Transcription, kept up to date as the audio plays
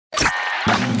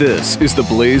This is the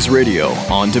Blaze Radio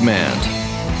on demand.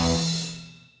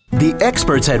 The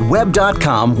experts at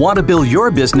Web.com want to build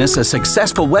your business a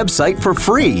successful website for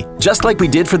free, just like we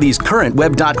did for these current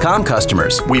Web.com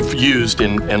customers. We've used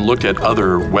and looked at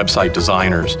other website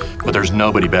designers, but there's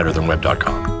nobody better than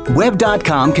Web.com.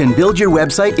 Web.com can build your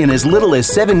website in as little as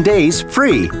 7 days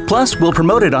free. Plus, we'll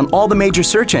promote it on all the major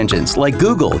search engines like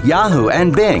Google, Yahoo,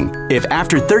 and Bing. If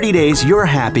after 30 days you're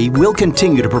happy, we'll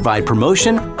continue to provide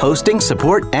promotion, hosting,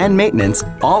 support, and maintenance,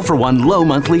 all for one low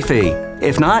monthly fee.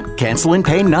 If not, cancel and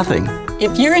pay nothing.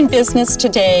 If you're in business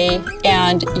today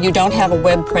and you don't have a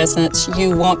web presence,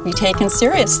 you won't be taken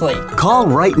seriously. Call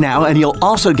right now and you'll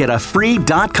also get a free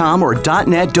 .com or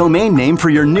 .net domain name for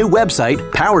your new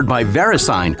website powered by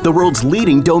VeriSign, the world's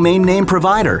leading domain name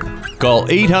provider. Call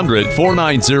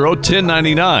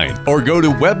 800-490-1099 or go to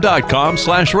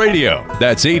web.com/radio.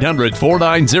 That's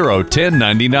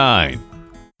 800-490-1099.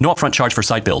 No upfront charge for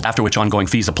site build, after which ongoing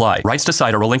fees apply. Rights to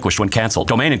site are relinquished when canceled.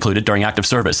 Domain included during active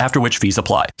service, after which fees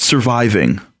apply.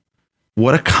 Surviving.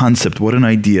 What a concept. What an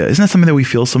idea. Isn't that something that we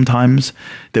feel sometimes,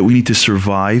 that we need to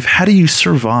survive? How do you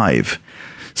survive?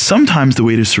 Sometimes the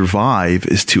way to survive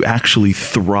is to actually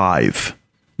thrive.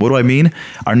 What do I mean?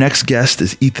 Our next guest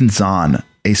is Ethan Zohn,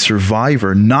 a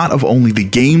survivor, not of only the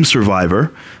game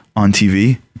Survivor on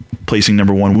TV, placing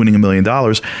number 1, winning $1 million,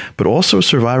 but also a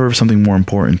survivor of something more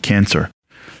important, cancer.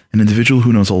 An individual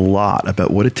who knows a lot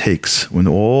about what it takes when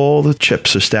all the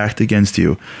chips are stacked against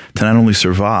you to not only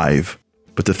survive,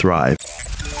 but to thrive.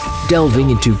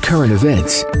 Delving into current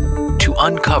events to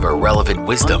uncover relevant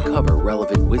wisdom.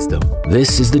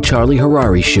 This is the Charlie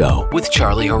Harary Show with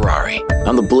Charlie Harary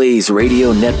on the Blaze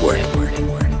Radio Network.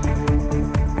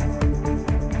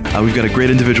 We've got a great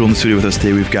individual in the studio with us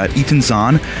today. We've got Ethan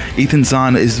Zohn. Ethan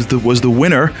Zohn was the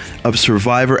winner of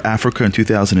Survivor Africa in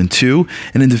 2002,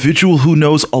 an individual who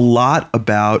knows a lot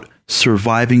about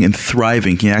surviving and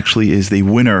thriving. He actually is the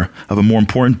winner of a more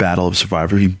important battle of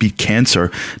Survivor. He beat cancer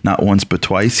not once but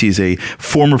twice. He's a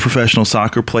former professional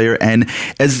soccer player, and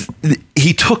as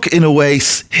he took in a way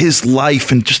his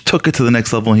life and just took it to the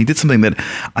next level, and he did something that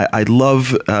I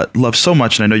love so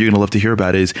much, and I know you're going to love to hear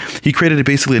about, is he created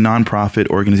basically a nonprofit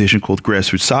organization called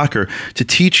Grassroots Soccer to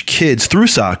teach kids through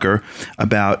soccer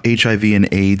about HIV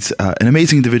and AIDS. An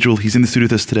amazing individual. He's in the studio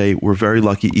with us today. We're very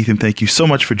lucky. Ethan, thank you so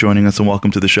much for joining us, and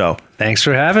welcome to the show. Thanks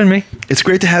for having me. It's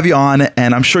great to have you on,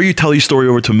 and I'm sure you tell your story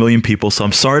over to 1 million people, so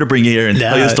I'm sorry to bring you here and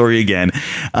tell your story again.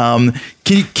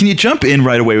 Can you jump in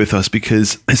right away with us?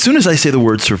 Because as soon as I say the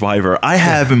word Survivor, I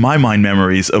have in my mind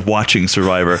memories of watching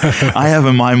Survivor. I have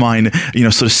in my mind,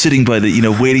 sort of sitting by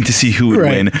the, waiting to see who would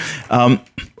win.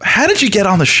 How did you get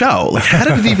on the show? Like, how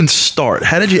did it even start?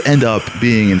 How did you end up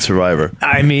being in Survivor?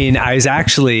 I mean, I was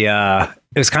actually, it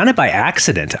was kind of by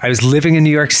accident. I was living in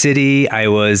New York City. I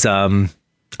was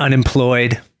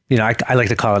unemployed. I like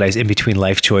to call it I was in between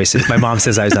life choices. My mom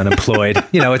says I was unemployed.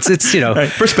 It's right.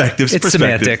 Perspectives. It's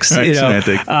semantics. Right,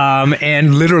 semantic.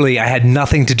 And literally, I had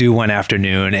nothing to do one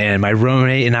afternoon, and my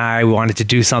roommate and I wanted to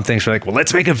do something. So we're like, well,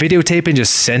 let's make a videotape and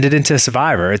just send it into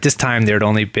Survivor. At this time,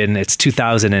 it's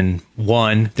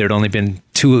 2001. There'd only been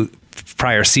 2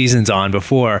 prior seasons on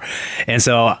before. And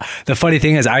so the funny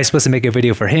thing is I was supposed to make a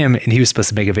video for him and he was supposed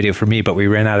to make a video for me, but we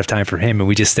ran out of time for him and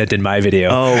we just sent in my video.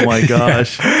 Oh my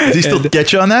gosh. Does he still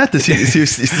get you on that?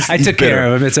 I took care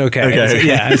of him. It's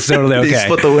okay. It's totally okay. Did he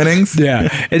split the winnings?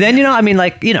 Yeah. And then,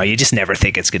 you just never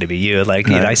think it's going to be you.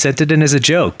 I sent it in as a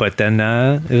joke, but then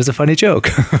it was a funny joke.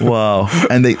 Wow.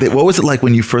 And what was it like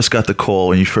when you first got the call,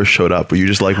 when you first showed up? Were you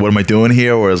just like, what am I doing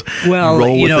here? Or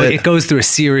it goes through a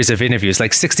series of interviews,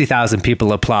 like 60,000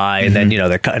 people apply, and then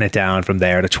they're cutting it down from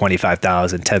there to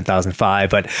 25,000, 10,005.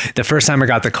 But the first time I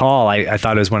got the call, I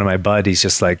thought it was one of my buddies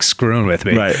just like screwing with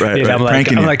me. Right.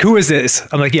 I'm like, who is this?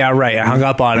 I'm like, yeah, right. I hung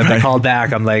up on him. I called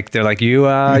back. I'm like, they're like, you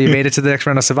made it to the next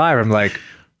round of Survivor. I'm like,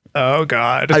 oh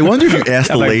God. I wonder if you asked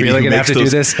the lady really who makes do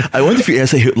this? I wonder if you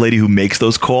asked the lady who makes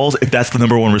those calls, if that's the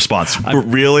number one response.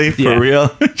 Really? For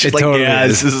real? She's like, totally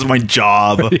this is my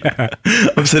job. Yeah.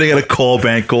 I'm sitting at a call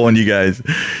bank calling you guys.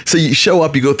 So you show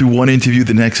up, you go through one interview,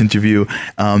 the next interview,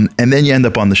 and then you end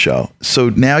up on the show. So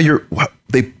now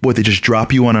they just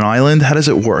drop you on an island? How does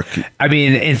it work? I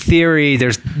mean, in theory,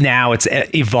 it's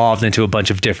evolved into a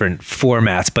bunch of different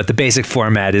formats, but the basic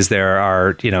format is there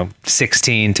are,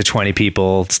 16 to 20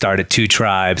 people start at 2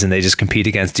 tribes and they just compete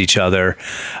against each other,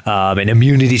 and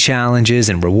immunity challenges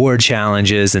and reward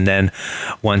challenges. And then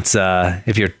once,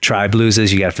 if your tribe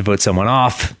loses, you have to vote someone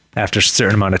off. After a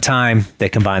certain amount of time, they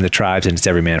combine the tribes and it's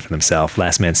every man for themselves.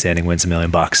 Last man standing wins $1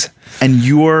 million.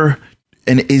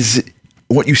 And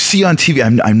what you see on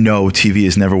TV, I know TV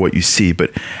is never what you see,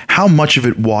 but how much of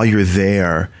it while you're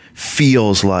there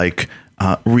feels like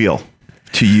real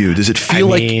to you? Does it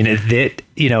feel I mean, that,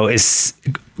 is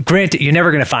granted, you're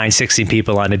never going to find 16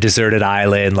 people on a deserted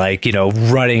island,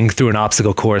 running through an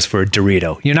obstacle course for a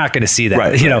Dorito. You're not going to see that.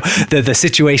 Right. The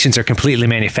situations are completely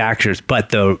manufactured, but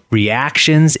the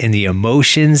reactions and the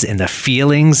emotions and the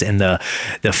feelings and the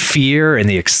fear and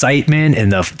the excitement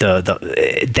and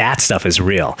that stuff is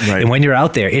real. Right. And when you're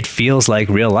out there, it feels like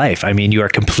real life. I mean, you are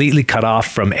completely cut off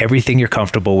from everything you're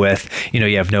comfortable with.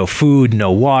 You have no food,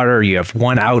 no water, you have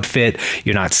one outfit,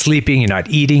 you're not sleeping, you're not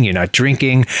eating, you're not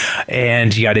drinking,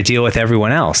 and you got to deal with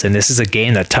everyone else. And this is a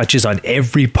game that touches on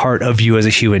every part of you as a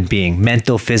human being: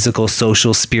 mental, physical,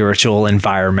 social, spiritual,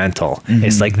 environmental. Mm-hmm.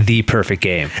 It's like the perfect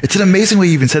game. It's an amazing way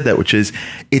you even said that, which is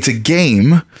it's a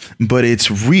game, but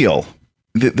it's real.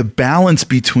 The balance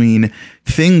between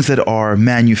things that are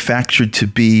manufactured to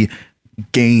be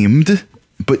gamed,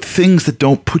 but things that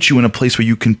don't put you in a place where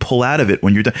you can pull out of it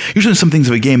when you're done. Usually some things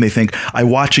of a game, they think, I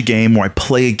watch a game or I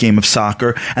play a game of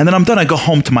soccer and then I'm done. I go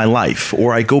home to my life,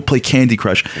 or I go play Candy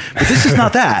Crush. But this is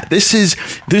not that. This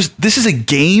is a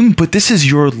game, but this is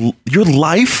your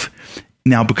life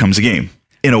now becomes a game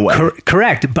in a way.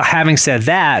 Correct. But having said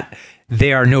that,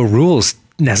 there are no rules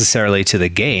necessarily to the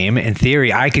game. In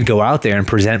theory, I could go out there and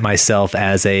present myself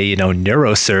as a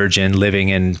neurosurgeon living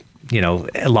in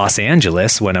Los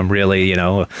Angeles when I'm really,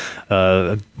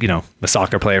 a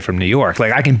soccer player from New York.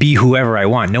 Like, I can be whoever I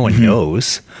want. No one mm-hmm.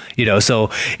 knows, so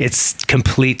it's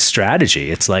complete strategy.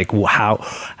 It's like,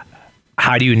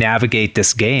 how do you navigate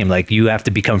this game? Like, you have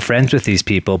to become friends with these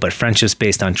people, but friendship's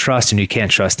based on trust, and you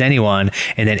can't trust anyone.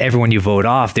 And then everyone you vote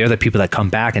off, they're the people that come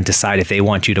back and decide if they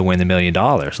want you to win the $1 million.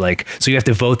 Like, so you have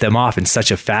to vote them off in such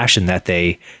a fashion that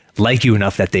they like you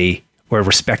enough or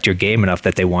respect your game enough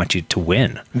that they want you to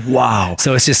win. Wow.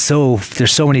 So it's just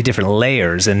there's so many different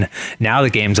layers. And now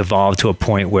the game's evolved to a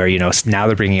point where, now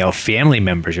they're bringing out family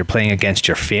members. You're playing against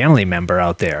your family member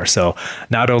out there. So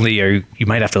not only you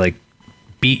might have to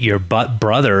beat your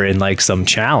brother in some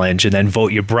challenge and then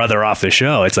vote your brother off the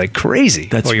show. It's crazy.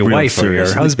 That's or your wife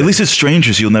serious. Or your husband. At least as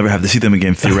strangers, you'll never have to see them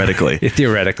again theoretically.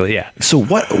 Theoretically, yeah. So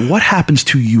what happens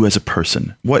to you as a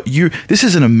person? This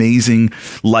is an amazing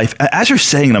life. As you're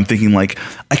saying it, I'm thinking I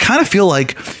kind of feel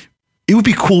like it would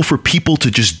be cool for people to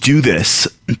just do this,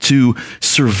 to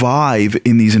survive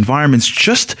in these environments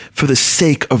just for the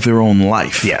sake of their own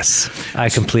life. Yes, I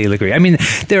completely agree. I mean,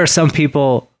 there are some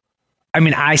people.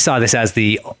 I saw this as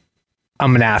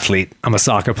I'm an athlete. I'm a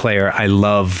soccer player. I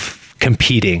love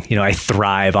competing. I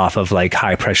thrive off of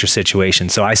high pressure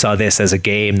situations. So I saw this as a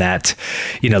game that,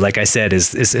 like I said,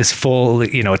 is full,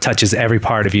 it touches every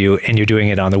part of you, and you're doing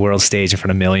it on the world stage in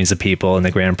front of millions of people, and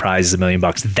the grand prize is $1 million.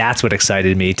 That's what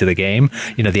excited me to the game.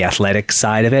 The athletic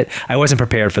side of it. I wasn't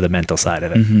prepared for the mental side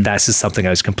of it. Mm-hmm. That's just something I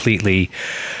was completely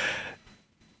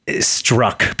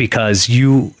struck, because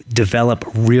you develop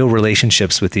real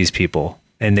relationships with these people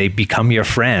and they become your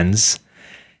friends,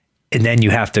 and then you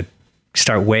have to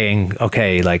start weighing,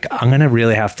 okay, I'm going to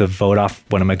really have to vote off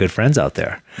one of my good friends out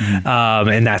there. Mm-hmm.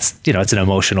 And that's, it's an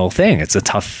emotional thing. It's a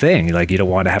tough thing. You don't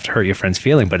want to have to hurt your friend's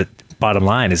feeling, but bottom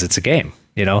line is it's a game,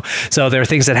 So there are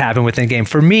things that happen within the game.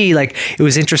 For me, it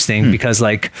was interesting because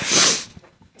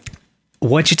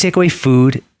once you take away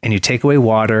food and you take away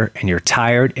water and you're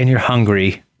tired and you're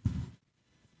hungry,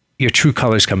 your true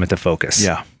colors come into focus.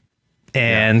 Yeah.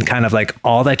 And kind of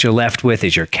all that you're left with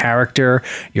is your character,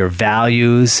 your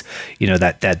values,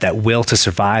 that will to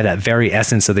survive, that very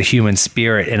essence of the human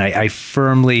spirit. And I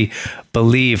firmly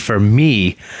believe, for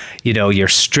me, you're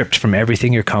stripped from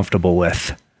everything you're comfortable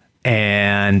with.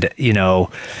 And,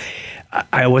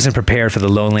 I wasn't prepared for the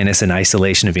loneliness and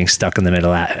isolation of being stuck in the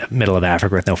middle of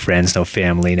Africa with no friends, no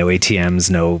family, no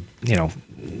ATMs, no,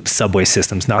 subway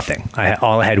systems, nothing.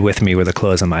 All I had with me were the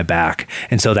clothes on my back.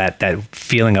 And so that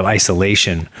feeling of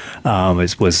isolation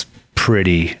was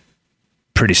pretty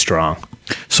strong.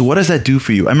 So what does that do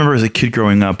for you? I remember as a kid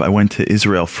growing up, I went to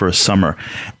Israel for a summer,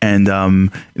 and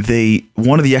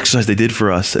one of the exercises they did for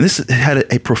us, and this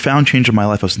had a profound change in my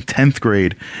life. I was in 10th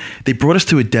grade. They brought us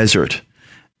to a desert.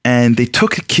 And they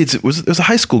took kids, it was a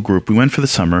high school group. We went for the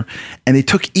summer, and they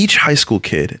took each high school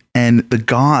kid, and the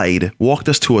guide walked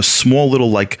us to a small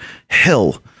little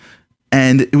hill,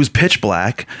 and it was pitch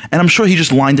black. And I'm sure he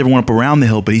just lined everyone up around the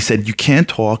hill, but he said, you can't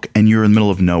talk and you're in the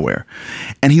middle of nowhere.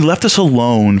 And he left us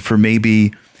alone for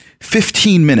maybe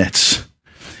 15 minutes.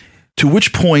 To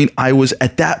which point I was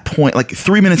at that point,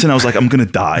 3 minutes in, I was I'm going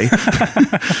to die.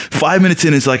 5 minutes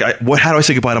in, it's how do I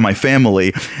say goodbye to my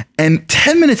family? And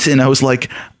 10 minutes in, I was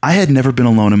I had never been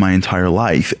alone in my entire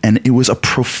life. And it was a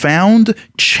profound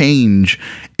change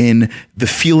in the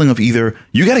feeling of either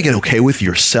you got to get okay with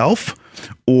yourself,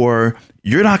 or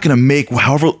you're not going to make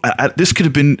however, this could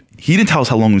have been, he didn't tell us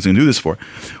how long he was going to do this for.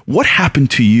 What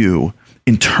happened to you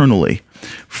internally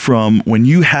from when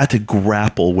you had to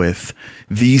grapple with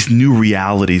these new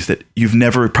realities that you've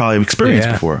never probably experienced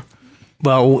before?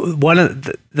 Well, one of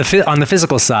on the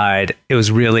physical side, it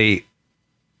was really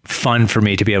fun for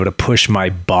me to be able to push my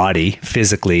body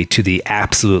physically to the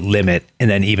absolute limit, and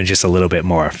then even just a little bit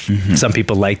more. Mm-hmm. Some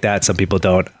people like that, some people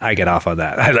don't. I get off on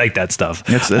that. I like that stuff.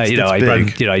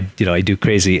 I do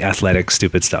crazy athletic,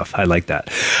 stupid stuff. I like that.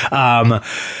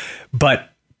 But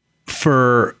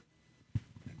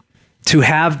to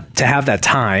have that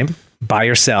time by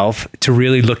yourself to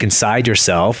really look inside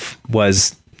yourself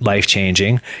was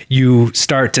life-changing. You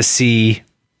start to see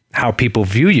how people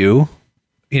view you,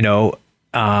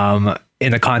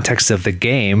 in the context of the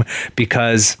game,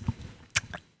 because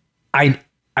I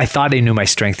thought I knew my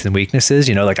strengths and weaknesses,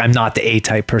 like I'm not the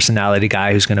A-type personality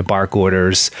guy who's going to bark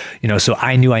orders, so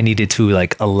I knew I needed to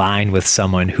like align with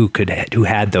someone who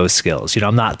had those skills.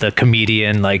 I'm not the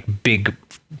comedian, like big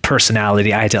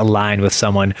personality. I had to align with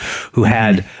someone who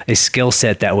had a skill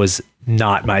set that was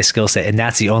not my skill set. And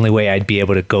that's the only way I'd be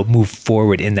able to move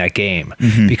forward in that game,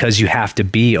 because you have to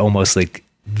be almost like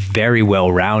very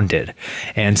well-rounded.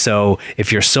 And so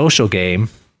if your social game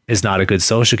is not a good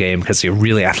social game because you're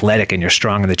really athletic and you're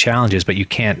strong in the challenges, but you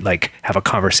can't like have a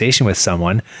conversation with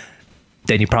someone,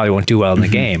 then you probably won't do well in the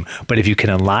game. But if you can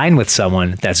align with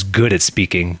someone that's good at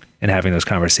speaking and having those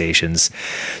conversations.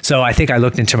 So I think I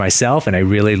looked into myself and I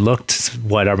really looked,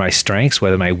 what are my strengths?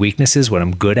 What are my weaknesses? What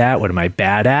I'm good at? What am I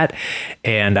bad at?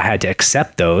 And I had to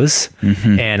accept those,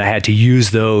 and I had to use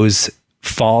those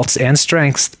faults and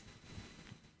strengths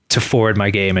to forward my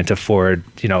game and to forward,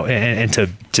 and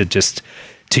to just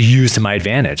to use to my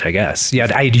advantage, I guess.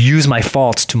 Yeah, I'd use my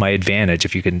faults to my advantage,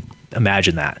 if you can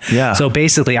imagine that. Yeah. So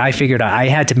basically, I figured I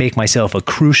had to make myself a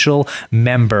crucial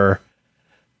member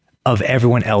of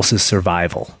everyone else's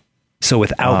survival. So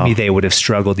without me, they would have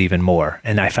struggled even more.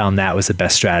 And I found that was the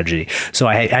best strategy. So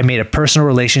I made a personal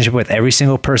relationship with every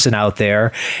single person out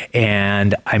there,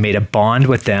 and I made a bond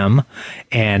with them,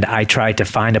 and I tried to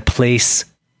find a place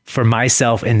for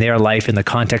myself in their life in the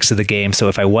context of the game. So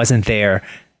if I wasn't there,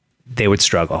 they would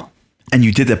struggle. And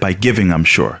you did that by giving, I'm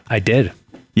sure. I did.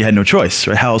 You had no choice,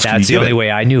 right? How else can you do it? That's the only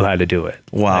way I knew how to do it.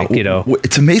 Wow.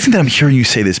 It's amazing that I'm hearing you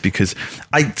say this, because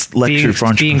I lectured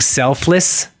for being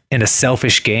selfless in a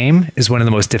selfish game is one of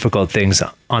the most difficult things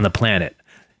on the planet.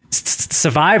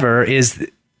 Survivor is,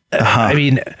 I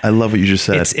mean, I love what you just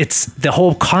said. It's the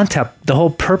whole concept, the whole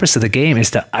purpose of the game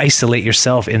is to isolate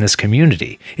yourself in this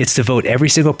community. It's to vote every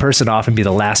single person off and be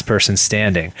the last person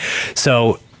standing.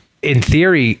 So in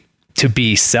theory, to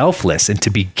be selfless and to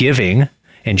be giving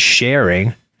and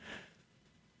sharing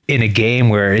in a game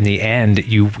where in the end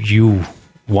you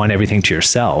want everything to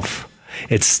yourself,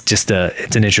 it's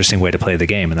an interesting way to play the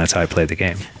game, and that's how I played the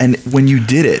game. And when you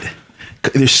did it,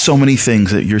 there's so many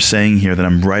things that you're saying here that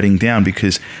I'm writing down,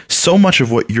 because so much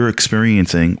of what you're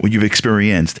experiencing, what you've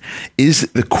experienced, is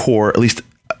the core, at least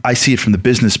I see it from the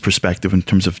business perspective in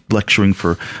terms of lecturing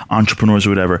for entrepreneurs or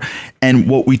whatever. And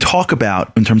what we talk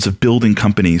about in terms of building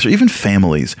companies or even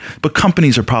families, but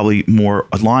companies are probably more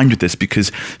aligned with this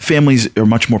because families are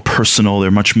much more personal.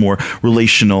 They're much more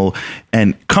relational,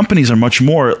 and companies are much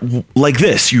more like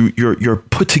this. You're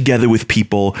put together with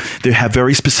people. They have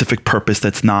very specific purpose.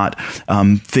 That's not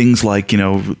things like,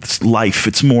 life.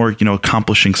 It's more,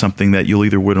 accomplishing something that you'll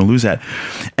either win or lose at.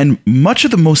 And much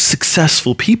of the most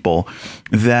successful people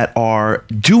that are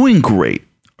doing great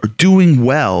or doing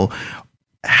well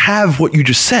have what you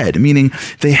just said, meaning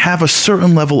they have a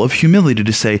certain level of humility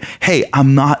to say, hey,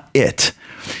 I'm not it.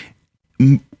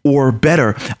 Or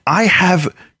better, I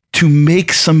have to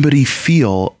make somebody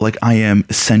feel like I am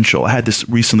essential. I had this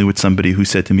recently with somebody who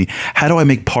said to me, how do I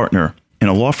make partner in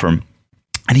a law firm?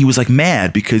 And he was like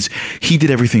mad because he did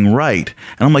everything right.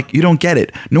 And I'm like, you don't get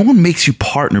it. No one makes you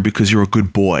partner because you're a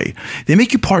good boy. They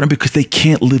make you partner because they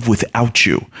can't live without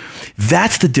you.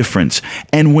 That's the difference.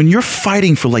 And when you're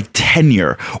fighting for like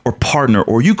tenure or partner,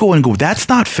 or you go and go, that's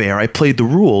not fair, I played the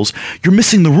rules, you're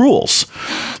missing the rules.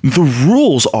 The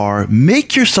rules are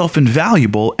make yourself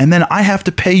invaluable, and then I have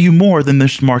to pay you more than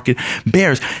this market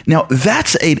bears. Now,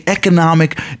 that's an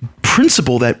economic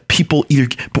principle that people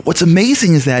but what's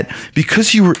amazing is that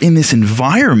because you were in this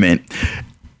environment,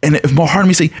 and if my heart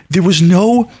me say, there's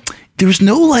no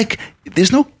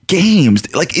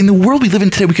games. Like in the world we live in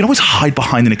today, we can always hide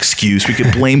behind an excuse. We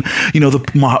could blame,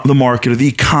 the market or the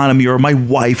economy or my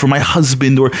wife or my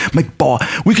husband or my boss.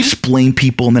 We could just blame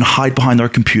people and then hide behind our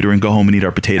computer and go home and eat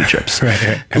our potato chips.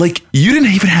 Right. Like you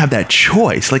didn't even have that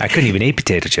choice. Like I couldn't even eat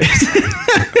potato chips.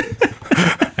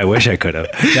 I wish I could have.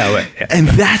 Yeah. And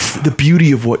that's the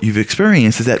beauty of what you've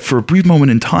experienced, is that for a brief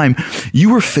moment in time,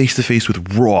 you were face to face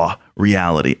with raw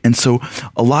reality. And so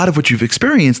a lot of what you've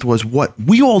experienced was what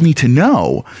we all need to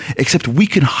know, except we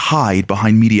can hide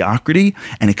behind mediocrity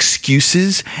and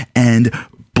excuses and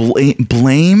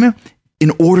blame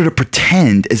in order to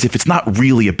pretend as if it's not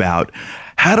really about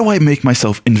how do I make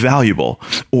myself invaluable?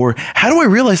 Or how do I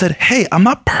realize that, hey, I'm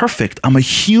not perfect. I'm a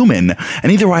human.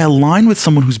 And either I align with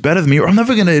someone who's better than me or I'm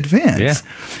never going to advance. Yeah.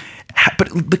 But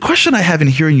the question I have in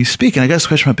hearing you speak, and I guess the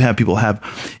question I have people have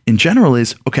in general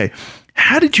is, okay,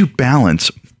 how did you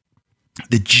balance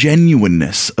the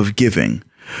genuineness of giving,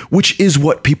 which is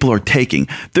what people are taking?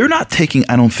 They're not taking,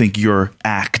 I don't think, your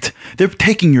act. They're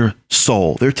taking your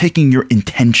soul. They're taking your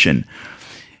intention.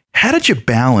 How did you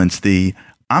balance the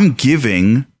I'm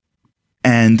giving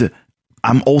and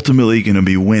I'm ultimately going to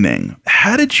be winning?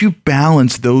 How did you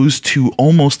balance those two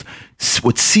almost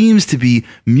what seems to be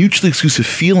mutually exclusive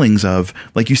feelings of,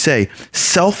 like you say,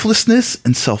 selflessness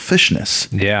and selfishness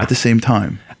at the same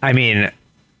time? I mean,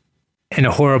 in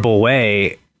a horrible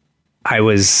way, I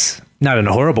was not in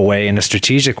a horrible way, in a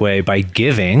strategic way. By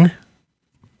giving,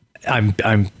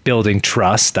 I'm building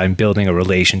trust. I'm building a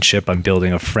relationship. I'm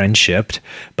building a friendship.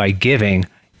 By giving,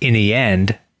 in the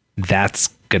end, that's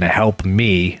going to help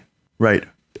me. Right.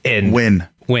 And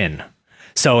win.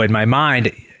 So in my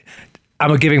mind,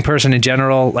 I'm a giving person in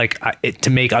general. Like to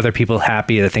make other people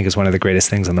happy, I think is one of the greatest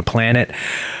things on the planet.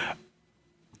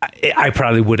 I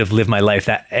probably would have lived my life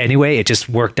that anyway. It just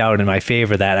worked out in my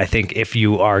favor that I think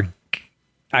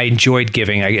I enjoyed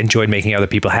giving. I enjoyed making other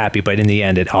people happy, but in the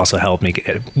end, it also helped me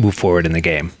move forward in the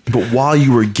game. But while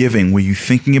you were giving, were you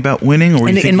thinking about winning? Or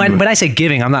when I say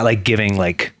giving, I'm not like giving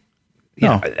like,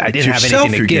 I didn't have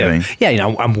anything to give. Giving. Yeah,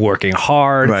 I'm working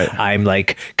hard. Right. I'm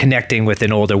like connecting with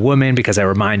an older woman because I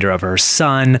remind her of her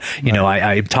son.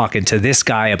 I'm talking to this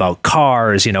guy about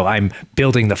cars. I'm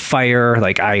building the fire.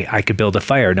 Like I could build a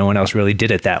fire. No one else really did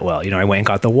it that well. I went and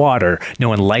got the water. No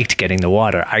one liked getting the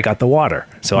water. I got the water.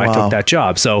 So I took that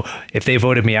job. So if they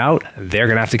voted me out, they're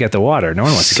going to have to get the water. No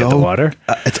one wants to get the water.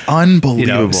 It's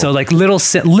unbelievable. So like little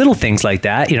things like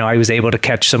that, I was able to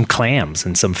catch some clams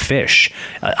and some fish.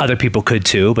 Other people could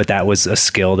too, but that was a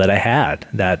skill that I had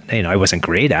that, I wasn't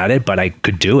great at it, but I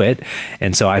could do it.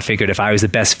 And so I figured if I was the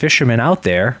best fisherman out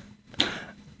there,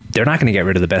 they're not going to get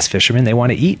rid of the best fisherman. They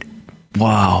want to eat.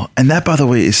 Wow. And that, by the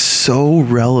way, is so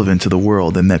relevant to the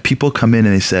world, and that people come in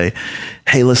and they say,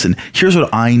 hey, listen, here's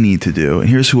what I need to do, and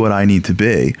here's what I need to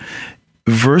be,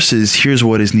 versus here's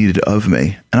what is needed of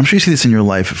me. And I'm sure you see this in your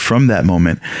life from that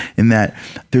moment, in that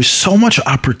there's so much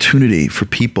opportunity for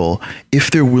people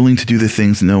if they're willing to do the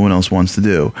things that no one else wants to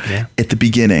do at the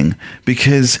beginning,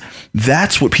 because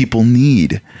that's what people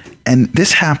need. And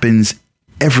this happens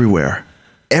everywhere,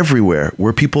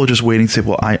 where people are just waiting to say,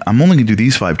 well, I'm only going to do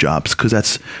these 5 jobs because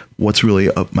that's what's really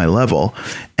up my level.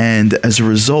 And as a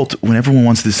result, when everyone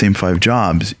wants the same 5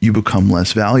 jobs, you become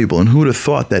less valuable. And who would have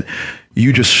thought that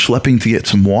you just schlepping to get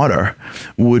some water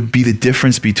would be the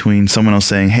difference between someone else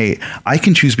saying, hey, I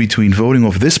can choose between voting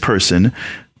off this person,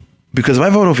 because if I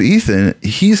vote off Ethan,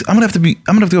 I'm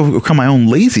gonna have to overcome my own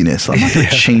laziness. I'm not gonna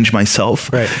change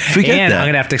myself. Right. Forget and that. I'm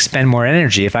gonna have to expend more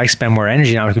energy. If I expend more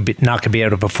energy, I'm not gonna be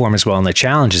able to perform as well in the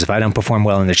challenges. If I don't perform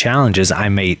well in the challenges, I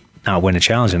may not win a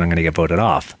challenge and I'm gonna get voted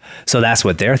off. So that's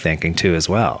what they're thinking too as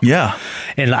well. Yeah.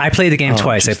 And I played the game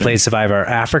twice. I played Survivor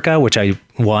Africa, which I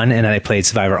won, and then I played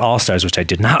Survivor All-Stars, which I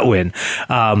did not win.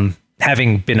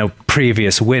 Having been a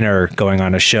previous winner going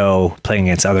on a show, playing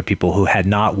against other people who had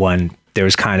not won, there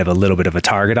was kind of a little bit of a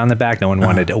target on the back. No one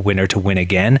wanted a winner to win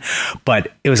again,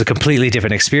 but it was a completely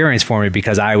different experience for me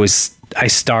because I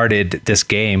started this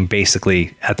game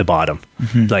basically at the bottom.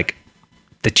 Mm-hmm. Like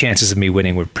the chances of me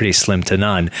winning were pretty slim to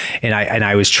none. And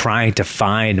I was trying to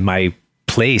find my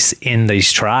place in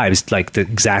these tribes, like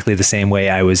exactly the same way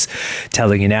I was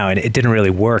telling you now. And it didn't really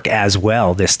work as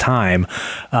well this time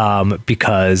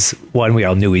because one, we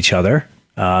all knew each other.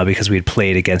 Because we had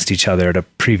played against each other at a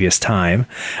previous time.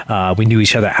 We knew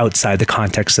each other outside the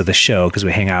context of the show because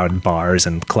we hang out in bars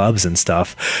and clubs and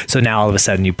stuff. So now all of a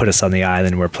sudden you put us on the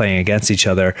island and we're playing against each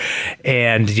other.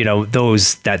 And,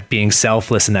 that being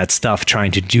selfless and that stuff,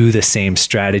 trying to do the same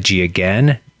strategy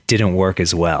again didn't work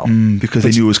as well. Because they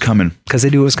knew it was coming. Because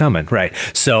they knew it was coming, right.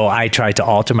 So I tried to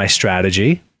alter my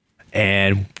strategy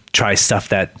and try stuff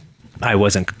that I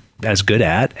wasn't as good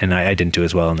at, and I didn't do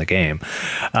as well in the game.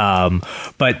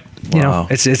 But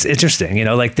it's interesting,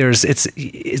 like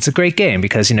it's a great game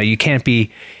because, you can't be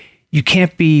you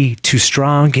can't be too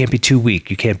strong, you can't be too weak,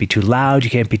 you can't be too loud, you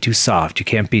can't be too soft, you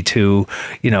can't be too,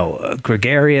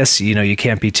 gregarious, you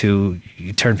can't be too,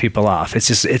 you turn people off. It's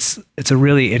just, it's a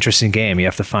really interesting game. You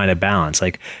have to find a balance.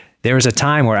 Like, there was a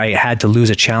time where I had to lose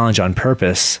a challenge on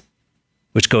purpose,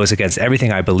 which goes against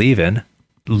everything I believe in.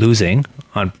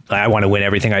 I want to win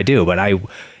everything I do, but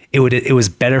it was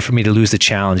better for me to lose the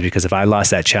challenge, because if I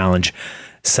lost that challenge,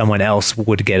 someone else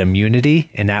would get immunity,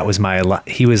 and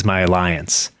he was my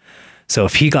alliance. So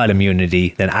if he got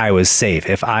immunity, then I was safe.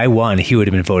 If I won, he would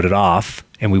have been voted off,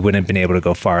 and we wouldn't have been able to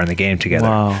go far in the game together.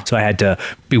 Wow. So I had to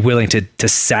be willing to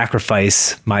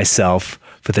sacrifice myself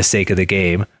for the sake of the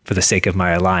game, for the sake of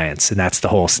my alliance. And that's the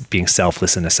whole being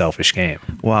selfless in a selfish game.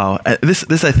 Wow.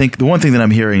 This, I think, the one thing that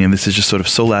I'm hearing, and this is just sort of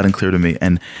so loud and clear to me,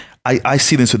 and I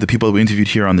see this with the people that we interviewed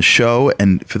here on the show.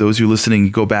 And for those of you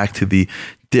listening, go back to the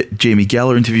Jamie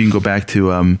Geller interview, you can go back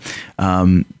to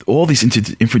all these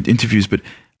different interviews. But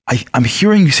I'm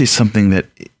hearing you say something that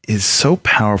is so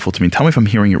powerful to me. Tell me if I'm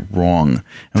hearing it wrong.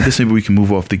 And with this, maybe we can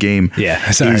move off the game.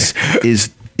 Yeah, sorry.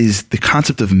 Is the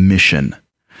concept of mission.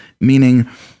 Meaning,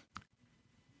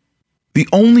 the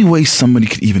only way somebody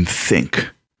could even think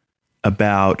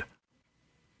about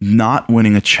not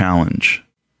winning a challenge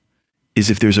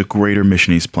is if there's a greater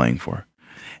mission he's playing for.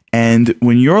 And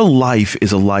when your life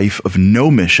is a life of no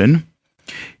mission,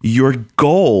 your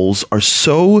goals are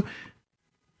so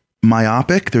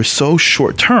myopic, they're so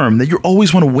short term that you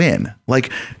always want to win.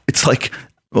 Like, it's like,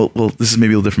 well, this is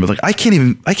maybe a little different, but like, I can't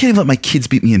even let my kids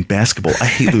beat me in basketball. I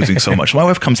hate losing so much. My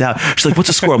wife comes out, she's like, "What's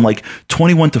the score?" I'm like,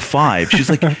 21-5. She's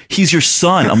like, "He's your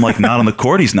son." I'm like, "Not on the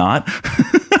court, he's not."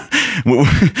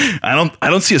 I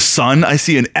don't see a son, I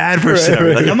see an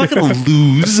adversary. Like, I'm not going to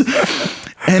lose.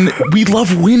 And we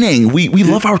love winning. We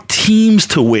love our teams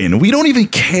to win. We don't even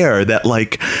care that,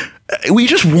 like, we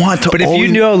just want to. But if you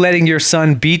know letting your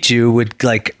son beat you would,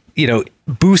 like,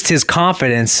 boost his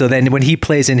confidence, so then when he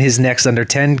plays in his next under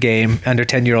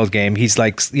 10-year-old game, he's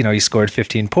like, he scored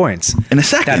 15 points in a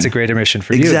second. That's a greater mission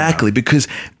for you. Exactly, because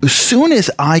as soon as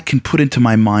I can put into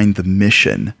my mind the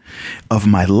mission of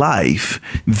my life,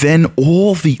 then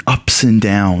all the ups and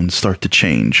downs start to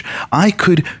change. I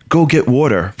could go get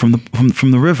water from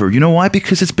the river. You know why?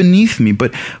 Because it's beneath me,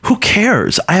 but who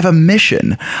cares? I have a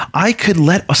mission. I could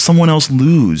let someone else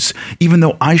lose, even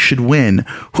though I should win.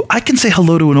 I can say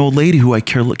hello to an old lady who I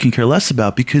can care less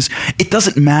about, because it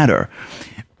doesn't matter.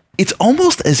 It's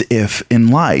almost as if in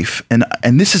life, and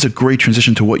this is a great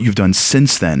transition to what you've done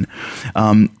since then.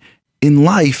 In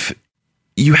life,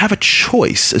 you have a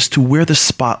choice as to where the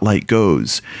spotlight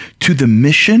goes, to the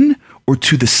mission or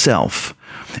to the self.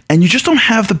 And you just don't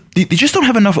have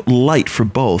enough light for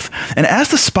both. And as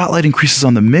the spotlight increases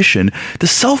on the mission, the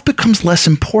self becomes less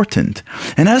important.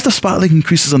 And as the spotlight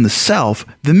increases on the self,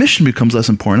 the mission becomes less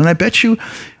important. And I bet you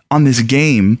on this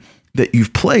game that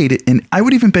you've played, and I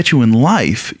would even bet you in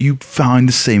life, you find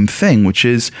the same thing, which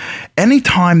is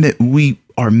anytime that we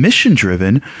are mission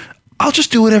driven, I'll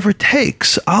just do whatever it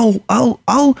takes.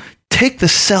 I'll take the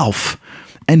self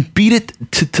and beat it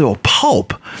to a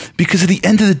pulp, because at the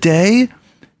end of the day,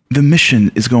 the mission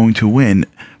is going to win.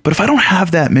 But if I don't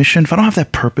have that mission, if I don't have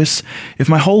that purpose, if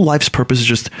my whole life's purpose is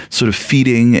just sort of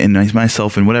feeding and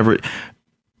myself and whatever,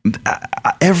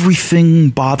 everything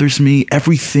bothers me,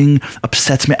 everything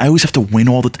upsets me. I always have to win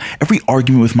every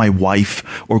argument with my wife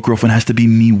or girlfriend has to be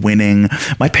me winning.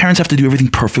 My parents have to do everything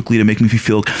perfectly to make me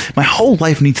feel. My whole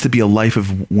life needs to be a life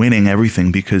of winning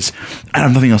everything, because I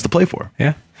have nothing else to play for.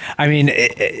 Yeah. I mean,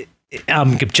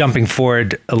 I'm jumping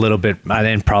forward a little bit,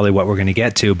 and probably what we're going to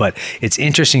get to, but it's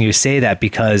interesting you say that,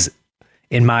 because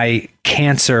in my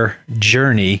cancer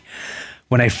journey,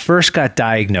 when I first got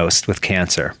diagnosed with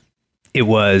cancer, it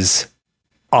was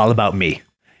all about me.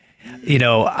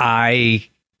 I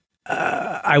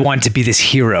wanted to be this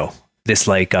hero, this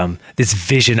this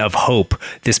vision of hope,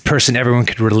 this person everyone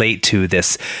could relate to,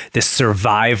 this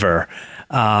survivor.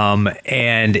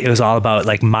 And it was all about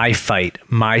like my fight,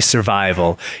 my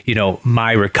survival,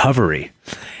 my recovery.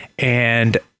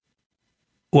 And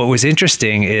what was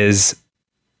interesting is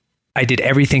I did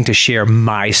everything to share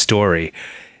my story.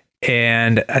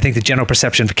 And I think the general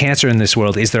perception of cancer in this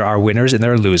world is there are winners and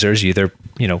there are losers. You either,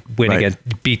 win against,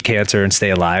 beat cancer and stay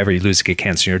alive, or you lose against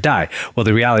cancer and you die. Well,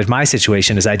 the reality of my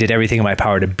situation is I did everything in my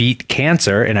power to beat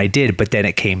cancer, and I did, but then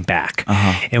it came back.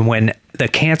 Uh-huh. And when the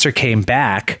cancer came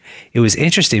back, it was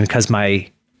interesting because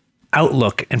my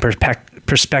outlook and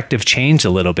perspective changed a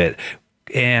little bit.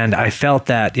 And I felt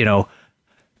that,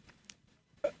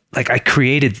 I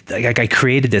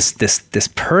created this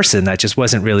person that just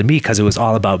wasn't really me, because it was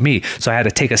all about me. So I had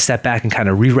to take a step back and kind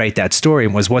of rewrite that story.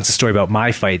 And was once a story about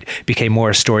my fight became more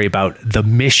a story about the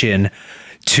mission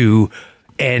to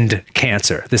end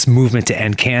cancer, this movement to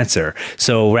end cancer.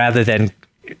 So rather than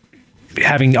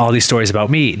having all these stories about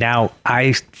me, now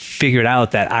I figured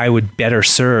out that I would better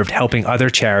served helping other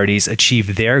charities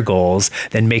achieve their goals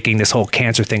than making this whole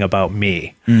cancer thing about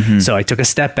me. So I took a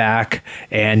step back,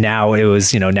 and now it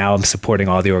was, now I'm supporting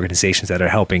all the organizations that are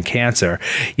helping cancer,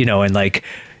 and like,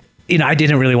 I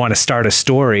didn't really want to start a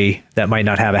story that might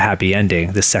not have a happy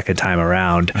ending the second time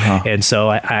around. And so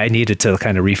I needed to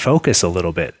kind of refocus a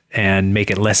little bit and make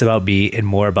it less about me and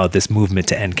more about this movement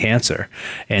to end cancer.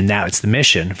 And now it's the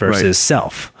mission versus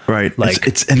self. Right. Like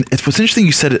it's what's interesting,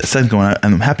 you said it a second ago, and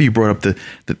I'm happy you brought up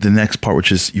the next part,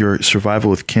 which is your survival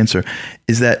with cancer,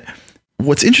 is that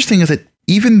what's interesting is that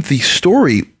even the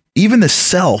story, even the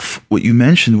self, what you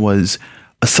mentioned was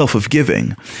a self of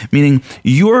giving, meaning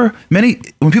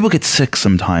when people get sick,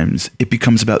 sometimes it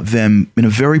becomes about them in a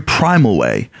very primal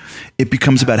way. It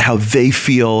becomes about how they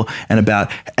feel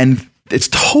and it's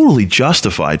totally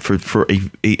justified for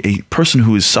a person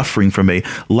who is suffering from a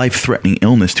life-threatening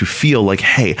illness to feel like,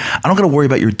 hey, I don't got to worry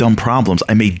about your dumb problems.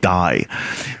 I may die.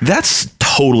 That's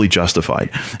totally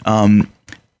justified.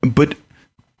 But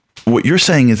what you're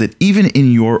saying is that even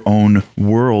in your own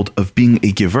world of being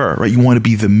a giver, right? You want to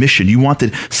be the mission. You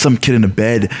wanted some kid in a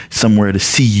bed somewhere to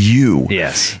see you.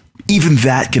 Yes. Even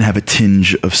that can have a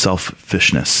tinge of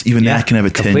selfishness. Even that can have a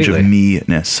tinge of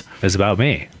me-ness. It's about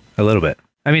me a little bit.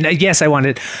 I mean, yes, I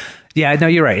wanted. Yeah, no,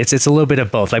 you're right. It's a little bit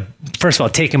of both. Like, first of all,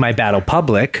 taking my battle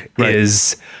public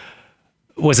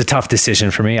was a tough decision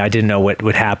for me. I didn't know what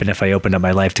would happen if I opened up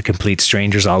my life to complete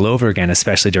strangers all over again,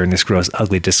 especially during this gross,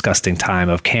 ugly, disgusting time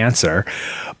of cancer.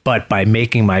 But by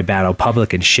making my battle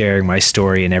public and sharing my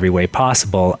story in every way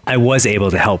possible, I was able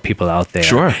to help people out there.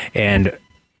 Sure. And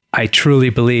I truly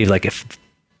believe, like, if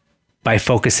by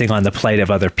focusing on the plight of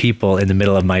other people in the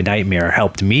middle of my nightmare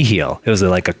helped me heal. It was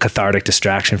like a cathartic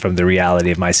distraction from the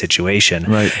reality of my situation.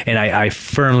 Right. And I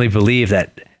firmly believe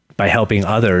that by helping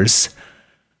others,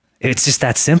 it's just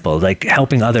that simple. Like,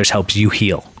 helping others helps you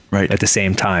heal at the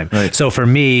same time. Right. So for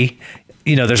me,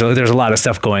 there's a lot of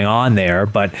stuff going on there,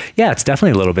 but yeah, it's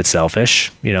definitely a little bit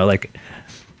selfish. Like,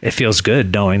 it feels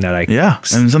good knowing that I and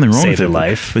there's nothing wrong with it.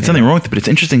 Life. But nothing wrong with it. But it's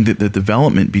interesting that the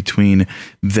development between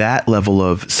that level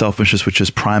of selfishness, which is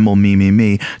primal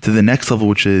me, to the next level,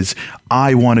 which is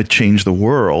I want to change the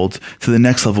world, to the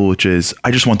next level, which is I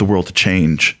just want the world to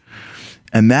change.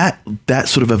 And that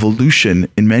sort of evolution,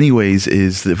 in many ways,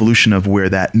 is the evolution of where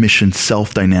that mission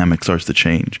self dynamic starts to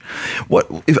change.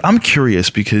 I'm curious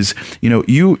because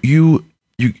you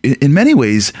in many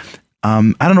ways,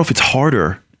 I don't know if it's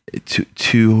harder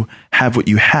to have what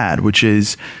you had, which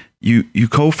is you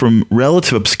go from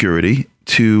relative obscurity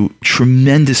to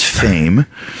tremendous fame,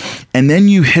 and then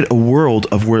you hit a world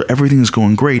of where everything is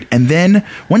going great. And then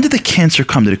when did the cancer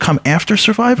come? Did it come after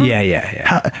Survivor?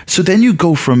 Yeah. So then you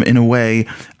go from, in a way,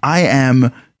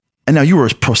 and now you were a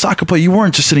pro soccer player. You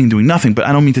weren't just sitting doing nothing, but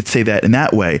I don't mean to say that in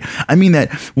that way. I mean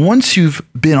that once you've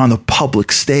been on the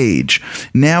public stage,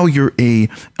 now you're an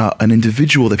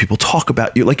individual that people talk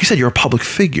about. Like you said, you're a public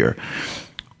figure.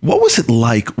 What was it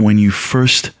like when you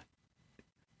first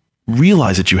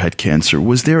realized that you had cancer?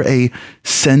 Was there a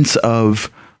sense of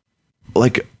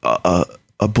like a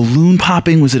balloon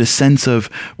popping? Was it a sense of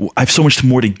I have so much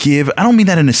more to give? I don't mean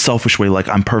that in a selfish way, like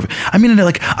I'm perfect. I mean in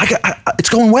like it's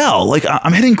going well. Like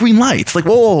I'm hitting green lights. Like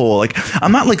whoa. Like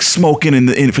I'm not like smoking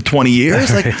in for 20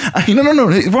 years. Like no,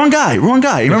 wrong guy.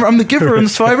 Remember, I'm the giver and the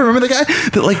survivor. Remember the guy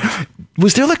that like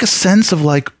was there like a sense of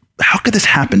like how could this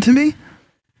happen to me?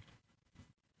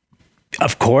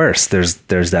 Of course, there's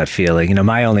that feeling.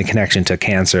 My only connection to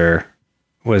cancer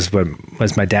was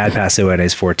my dad passed away when I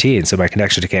was 14. So my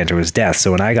connection to cancer was death.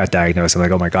 So when I got diagnosed, I'm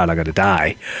like, oh my God, I'm going to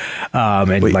die.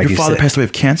 And wait, like your father passed away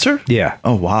of cancer? Yeah.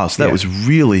 Oh, wow. So that was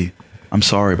really, I'm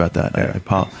sorry about that. I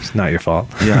apologize. It's not your fault.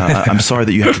 Yeah. I'm sorry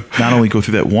that you had to not only go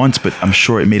through that once, but I'm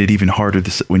sure it made it even harder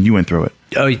when you went through it.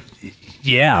 Oh,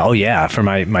 yeah. For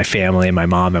my family and my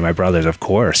mom and my brothers, of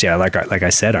course. Yeah. Like I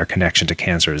said, our connection to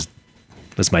cancer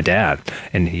was my dad,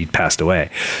 and he passed away.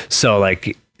 So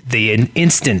like the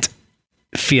instant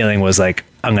feeling was like,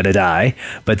 I'm going to die.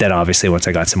 But then obviously once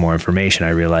I got some more information, I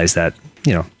realized that,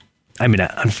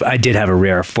 I did have a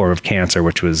rare form of cancer,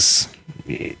 which was,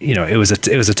 it was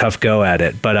a tough go at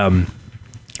it. But, I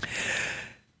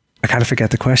kind of forget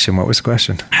the question. What was the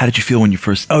question? How did you feel when you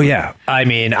first? Oh yeah. I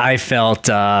mean, I felt,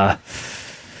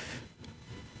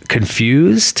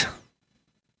 confused,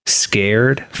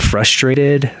 scared,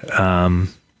 frustrated,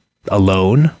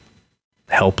 alone,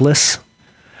 helpless,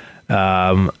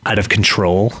 out of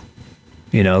control.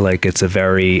 Like it's a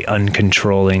very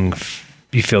uncontrolling,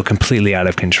 you feel completely out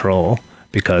of control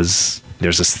because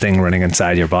there's this thing running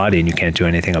inside your body and you can't do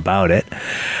anything about it.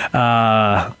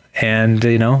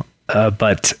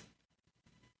 But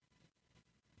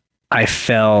I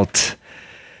felt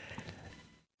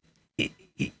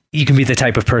you can be the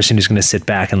type of person who's going to sit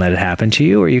back and let it happen to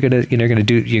you, or you're going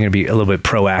to be a little bit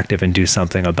proactive and do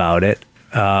something about it.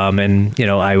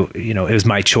 It was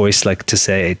my choice, like to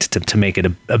say, to make it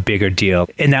a bigger deal.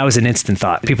 And that was an instant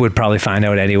thought. People would probably find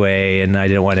out anyway. And I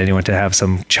didn't want anyone to have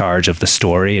some charge of the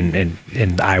story.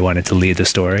 And I wanted to lead the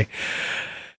story.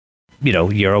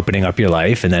 You're opening up your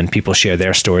life, and then people share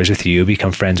their stories with you,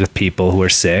 become friends with people who are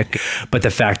sick. But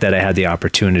the fact that I had the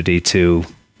opportunity to,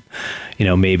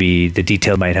 maybe the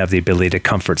detail might have the ability to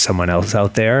comfort someone else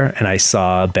out there. And I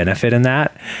saw a benefit in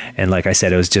that. And like I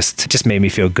said, it was just made me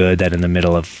feel good that in the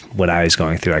middle of what I was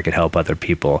going through, I could help other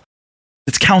people.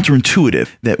 It's counterintuitive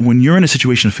that when you're in a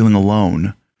situation of feeling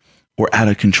alone or out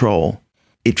of control,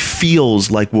 it feels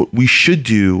like what we should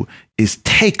do is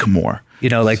take more.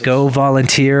 Like go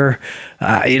volunteer,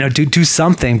 do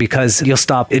something, because you'll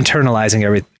stop internalizing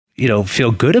everything, feel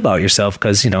good about yourself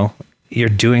because, you're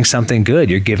doing something good.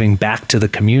 You're giving back to the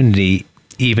community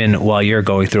even while you're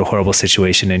going through a horrible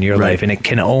situation in your life. And it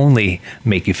can only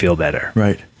make you feel better.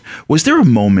 Right. Was there a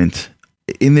moment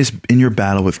in your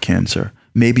battle with cancer,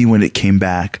 maybe when it came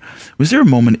back, was there a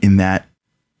moment in that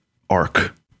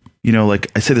arc?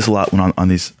 Like I say this a lot when on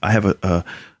these, I have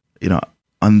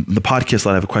on the podcast,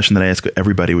 I have a question that I ask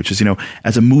everybody, which is,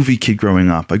 as a movie kid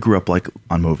growing up, I grew up like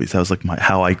on movies. That was like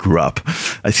how I grew up.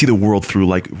 I see the world through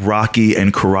like Rocky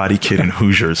and Karate Kid and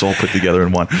Hoosiers all put together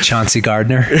in one. Chauncey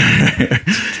Gardner.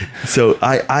 So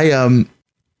I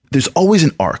there's always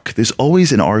an arc. There's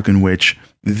always an arc in which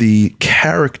the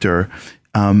character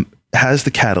has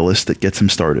the catalyst that gets him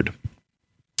started.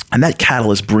 And that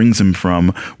catalyst brings him from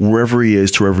wherever he is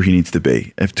to wherever he needs to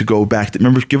be. If to go back to,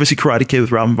 remember, give us a Karate Kid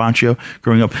with Robin Boncio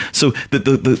growing up. So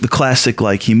the classic,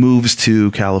 like he moves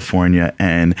to California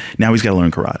and now he's got to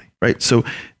learn karate, right? So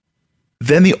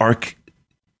then the arc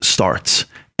starts,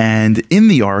 and in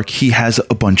the arc, he has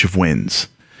a bunch of wins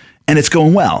and it's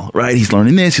going well, right? He's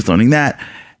learning this, he's learning that.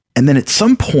 And then at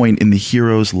some point in the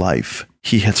hero's life,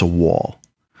 he hits a wall.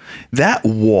 That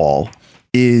wall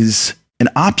is an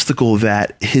obstacle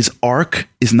that his arc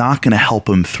is not going to help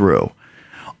him through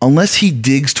unless he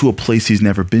digs to a place he's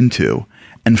never been to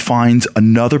and finds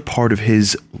another part of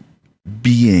his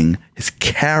being, his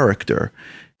character,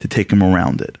 to take him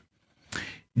around it.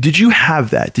 Did you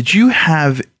have that? Did you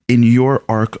have in your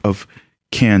arc of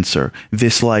cancer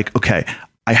this like, okay,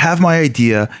 I have my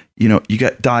idea, you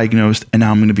got diagnosed and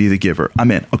now I'm going to be the giver.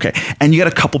 I'm in. Okay. And you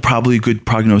got a couple probably good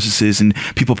prognoses and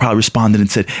people probably responded and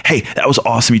said, hey, that was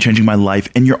awesome. You're changing my life.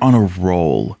 And you're on a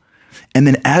roll. And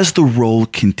then as the roll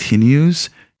continues,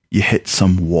 you hit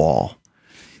some wall.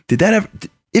 Did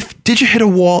you hit a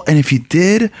wall? And if you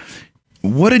did,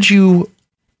 what did you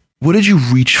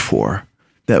reach for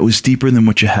that was deeper than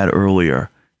what you had earlier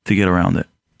to get around it?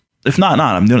 If not,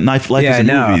 I'm doing life is in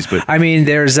movies, but I mean,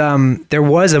 there was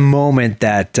a moment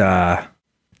that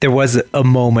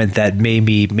made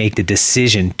me make the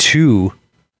decision to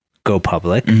go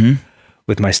public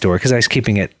with my story, because I was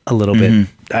keeping it a little bit.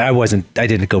 I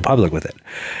didn't go public with it,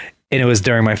 and it was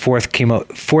during my fourth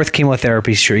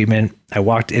chemotherapy treatment. I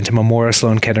walked into Memorial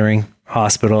Sloan Kettering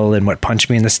Hospital, and what punched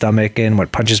me in the stomach, and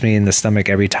what punches me in the stomach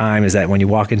every time, is that when you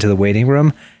walk into the waiting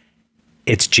room,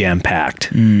 it's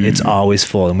jam-packed. It's always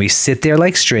full. And we sit there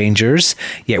like strangers,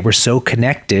 yet we're so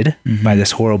connected by this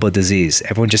horrible disease.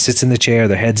 Everyone just sits in the chair,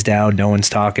 their heads down, no one's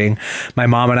talking. My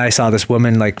mom and I saw this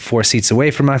woman like 4 seats away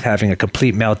from us having a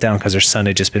complete meltdown because her son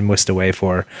had just been whisked away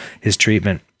for his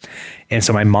treatment. And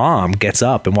so my mom gets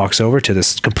up and walks over to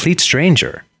this complete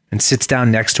stranger and sits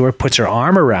down next to her, puts her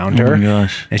arm around her. my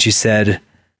gosh. And she said,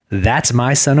 "That's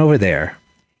my son over there.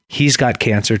 He's got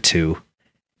cancer too,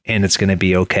 and it's going to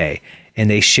be okay." And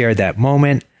they shared that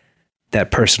moment,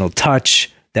 that personal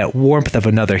touch, that warmth of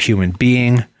another human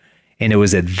being. And it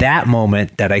was at that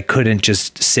moment that I couldn't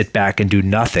just sit back and do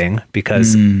nothing,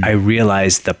 because I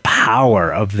realized the power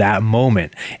of that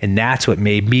moment. And that's what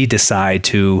made me decide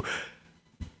to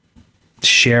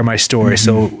share my story.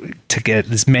 So to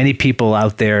get as many people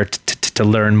out there to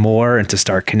learn more and to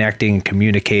start connecting and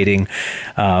communicating,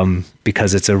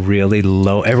 because it's a really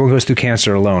everyone goes through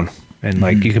cancer alone. And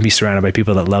like, you can be surrounded by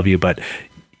people that love you, but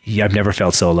I've never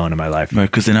felt so alone in my life. Right,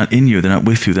 because they're not in you. They're not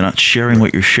with you. They're not sharing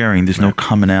what you're sharing. There's no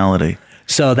commonality.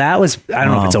 So that was, I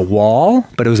don't know if it's a wall,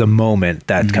 but it was a moment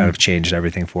that kind of changed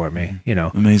everything for me,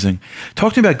 Amazing.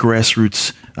 Talk to me about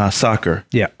Grassroots Soccer.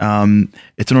 Yeah.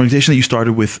 It's an organization that you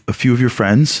started with a few of your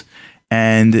friends,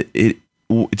 and it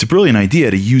it's a brilliant idea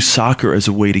to use soccer as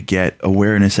a way to get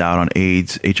awareness out on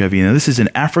AIDS, HIV. Now, this is in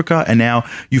Africa, and now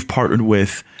you've partnered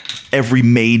with every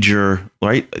major,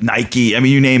 right? Nike. I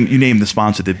mean, you name the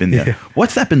sponsor they've been there. Yeah.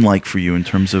 What's that been like for you in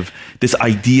terms of this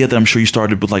idea that I'm sure you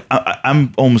started with? Like,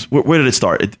 I'm almost. Where did it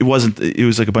start? It wasn't. It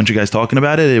was like a bunch of guys talking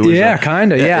about it. It was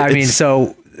kind of. Yeah, I mean,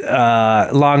 so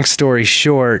long story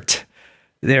short,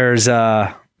 there's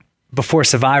before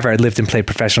Survivor, I lived and played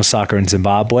professional soccer in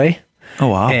Zimbabwe. Oh,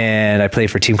 wow. And I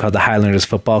played for a team called the Highlanders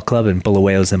Football Club in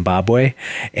Bulawayo, Zimbabwe.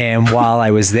 And while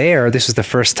I was there, this was the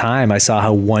first time I saw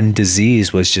how one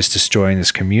disease was just destroying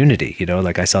this community. You know,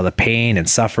 like I saw the pain and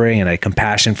suffering, and I had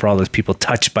compassion for all those people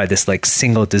touched by this like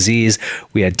single disease.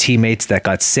 We had teammates that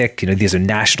got sick. You know, these are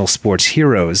national sports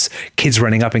heroes, kids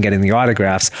running up and getting the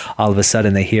autographs. All of a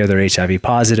sudden they hear they're HIV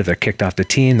positive. They're kicked off the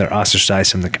team. They're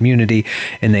ostracized from the community,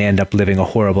 and they end up living a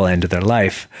horrible end of their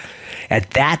life.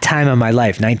 At that time of my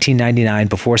life, 1999,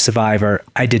 before Survivor,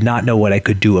 I did not know what I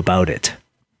could do about it.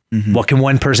 Mm-hmm. What can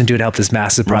one person do to help this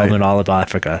massive problem in all of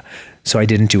Africa? So I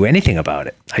didn't do anything about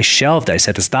it. I shelved. I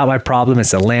said, it's not my problem.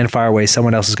 It's a land far away.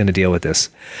 Someone else is going to deal with this.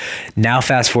 Now,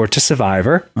 fast forward to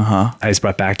Survivor. I was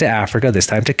brought back to Africa, this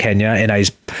time to Kenya, and I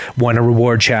won a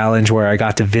reward challenge where I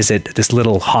got to visit this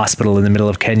little hospital in the middle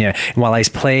of Kenya. And while I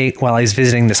was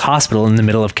visiting this hospital in the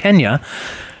middle of Kenya,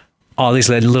 all these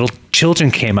little children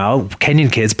came out,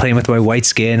 Kenyan kids playing with my white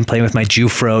skin, playing with my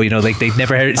Jufro, you know, like they'd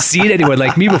never seen anyone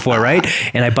like me before, right?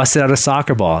 And I busted out a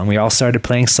soccer ball, and we all started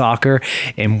playing soccer.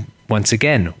 And once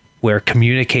again, we're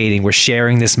communicating, we're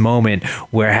sharing this moment,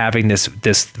 we're having this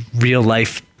real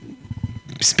life,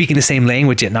 speaking the same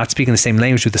language, yet not speaking the same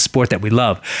language with the sport that we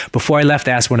love. Before I left,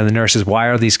 I asked one of the nurses, why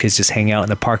are these kids just hanging out in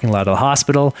the parking lot of the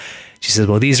hospital? She says,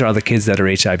 well, these are all the kids that are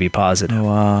HIV positive. Oh,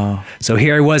 wow. So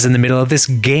here I was in the middle of this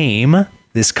game,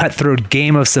 this cutthroat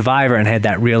game of Survivor, and had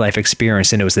that real life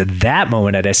experience. And it was at that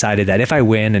moment I decided that if I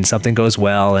win and something goes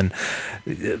well and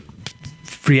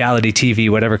reality TV,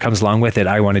 whatever comes along with it,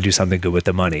 I want to do something good with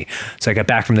the money. So I got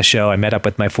back from the show. I met up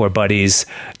with my 4 buddies,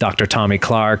 Dr. Tommy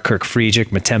Clark, Kirk Friedrich,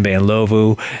 Matembe and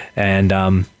Lovu, and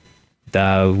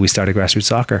we started Grassroots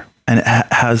Soccer. And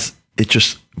has it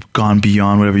just gone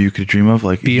beyond whatever you could dream of?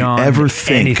 Like, beyond you ever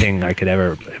think anything I could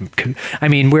ever. I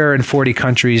mean, we're in 40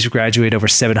 countries, graduate over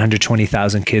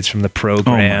 720,000 kids from the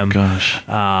program. Oh my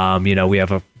gosh. You know, we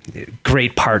have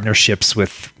great partnerships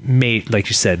with, like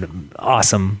you said,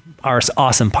 awesome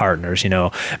partners, you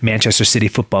know, Manchester City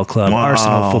Football Club, Wow.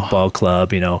 Arsenal Football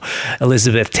Club, you know,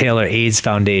 Elizabeth Taylor AIDS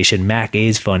Foundation, Mac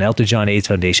AIDS Fund, Elton John AIDS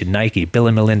Foundation, Nike, Bill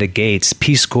and Melinda Gates,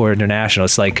 Peace Corps International.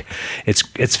 It's like,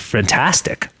 it's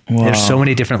fantastic. Wow. There's so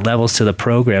many different levels to the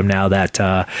program now that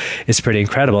it's pretty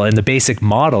incredible. And the basic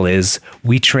model is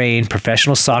we train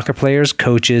professional soccer players,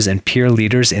 coaches, and peer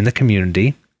leaders in the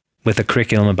community with a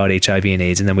curriculum about HIV and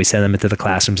AIDS, and then we send them into the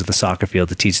classrooms of the soccer field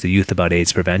to teach the youth about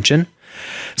AIDS prevention.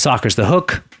 Soccer's the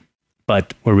hook,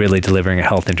 but we're really delivering a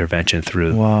health intervention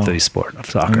through the sport of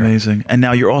soccer. Amazing. And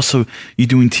now you're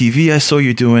doing TV. I saw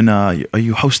you're doing, are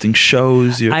you hosting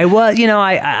shows?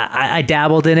 I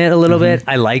dabbled in it a little bit.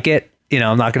 I like it. You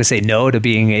know, I'm not going to say no to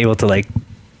being able to like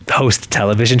host a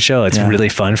television show. It's really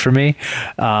fun for me.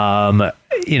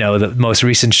 You know, the most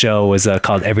recent show was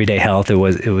called Everyday Health. It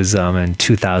was in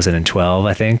 2012,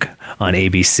 I think, on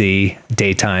ABC,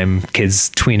 daytime kid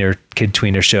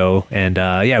tweener show. And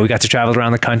we got to travel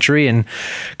around the country and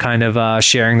kind of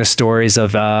sharing the stories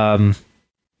of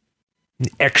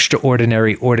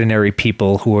ordinary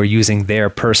people who are using their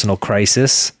personal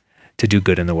crisis to do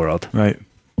good in the world. Right.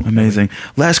 Amazing.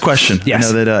 Last question. Yes.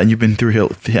 I know that you've been through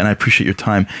Hill, and I appreciate your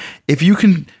time. If you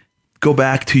can go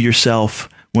back to yourself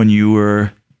when you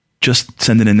were just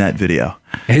sending in that video,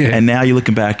 and now you're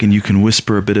looking back and you can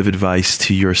whisper a bit of advice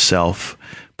to yourself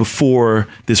before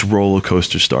this roller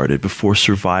coaster started, before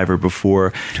Survivor,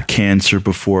 before cancer,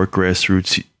 before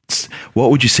Grassroots,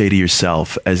 what would you say to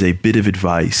yourself as a bit of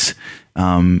advice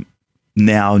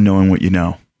now knowing what you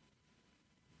know?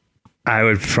 I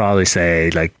would probably say,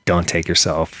 like, don't take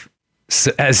yourself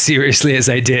as seriously as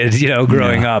I did, you know,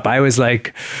 growing up. I was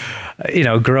like, you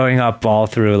know, growing up all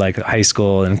through like high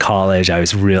school and college, I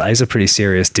was a pretty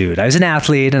serious dude. I was an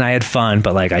athlete and I had fun,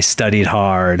 but like I studied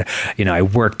hard, you know, I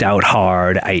worked out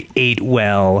hard, I ate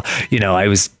well, you know, I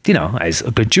was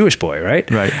a good Jewish boy, right?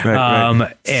 Right.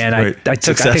 And I think I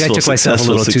took myself a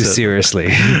little too seriously.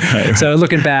 Right. So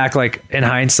looking back, like in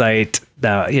hindsight,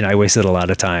 you know, I wasted a lot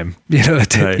of time, you know,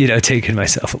 taking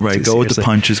myself right. Go seriously. with the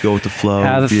punches, go with the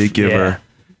flow, be a giver. Yeah,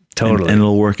 totally. And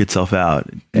it'll work itself out.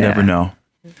 You never know.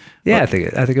 Yeah, I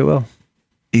think it will.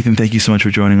 Ethan, thank you so much for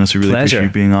joining us. We really appreciate you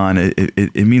being on.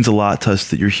 It means a lot to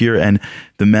us that you're here, and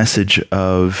the message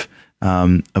of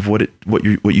of what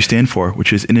you stand for,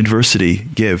 which is in adversity,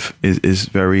 give, is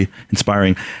very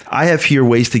inspiring. I have here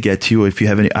ways to get to you. If you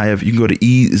have any, you can go to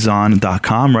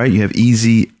ezohn.com, right? You have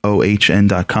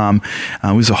ezohn.com.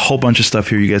 There's a whole bunch of stuff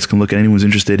here. You guys can look at. Anyone's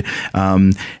interested.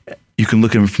 You can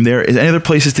look at them from there. Is there any other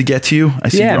places to get to you? I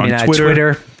see you're on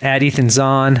Twitter. At Ethan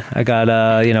Zohn. I got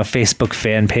a Facebook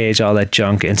fan page, all that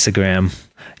junk. Instagram,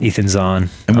 Ethan Zohn.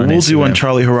 And what we'll do on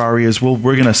Charlie Harary is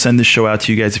we're going to send this show out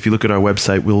to you guys. If you look at our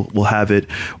website, we'll have it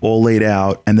all laid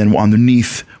out, and then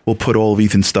underneath we'll put all of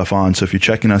Ethan's stuff on. So if you're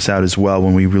checking us out as well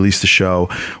when we release the show,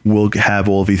 we'll have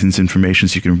all of Ethan's information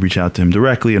so you can reach out to him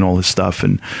directly and all his stuff.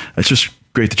 And it's just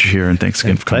great that you're here. And thanks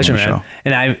again for coming on the show.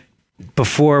 And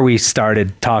before we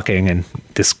started talking, and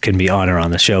this can be on or on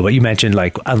the show, but you mentioned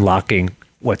like unlocking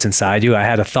what's inside you. I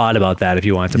had a thought about that if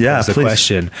you want to pose the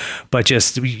question, but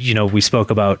just, we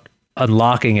spoke about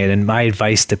unlocking it. And my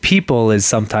advice to people is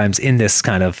sometimes in this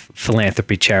kind of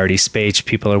philanthropy charity space,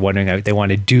 people are wondering, they want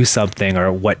to do something,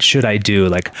 or what should I do?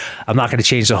 Like, I'm not going to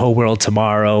change the whole world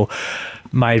tomorrow.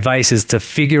 My advice is to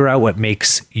figure out what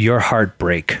makes your heart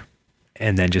break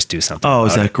and then just do something. Oh,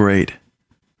 is that great?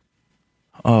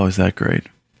 Oh, is that great?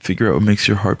 Figure out what makes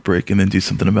your heart break and then do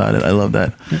something about it. I love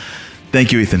that.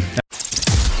 Thank you, Ethan.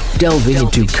 Delving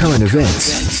into current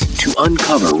events to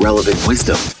uncover relevant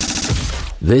wisdom.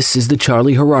 This is the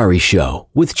Charlie Harary Show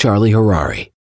with Charlie Harary.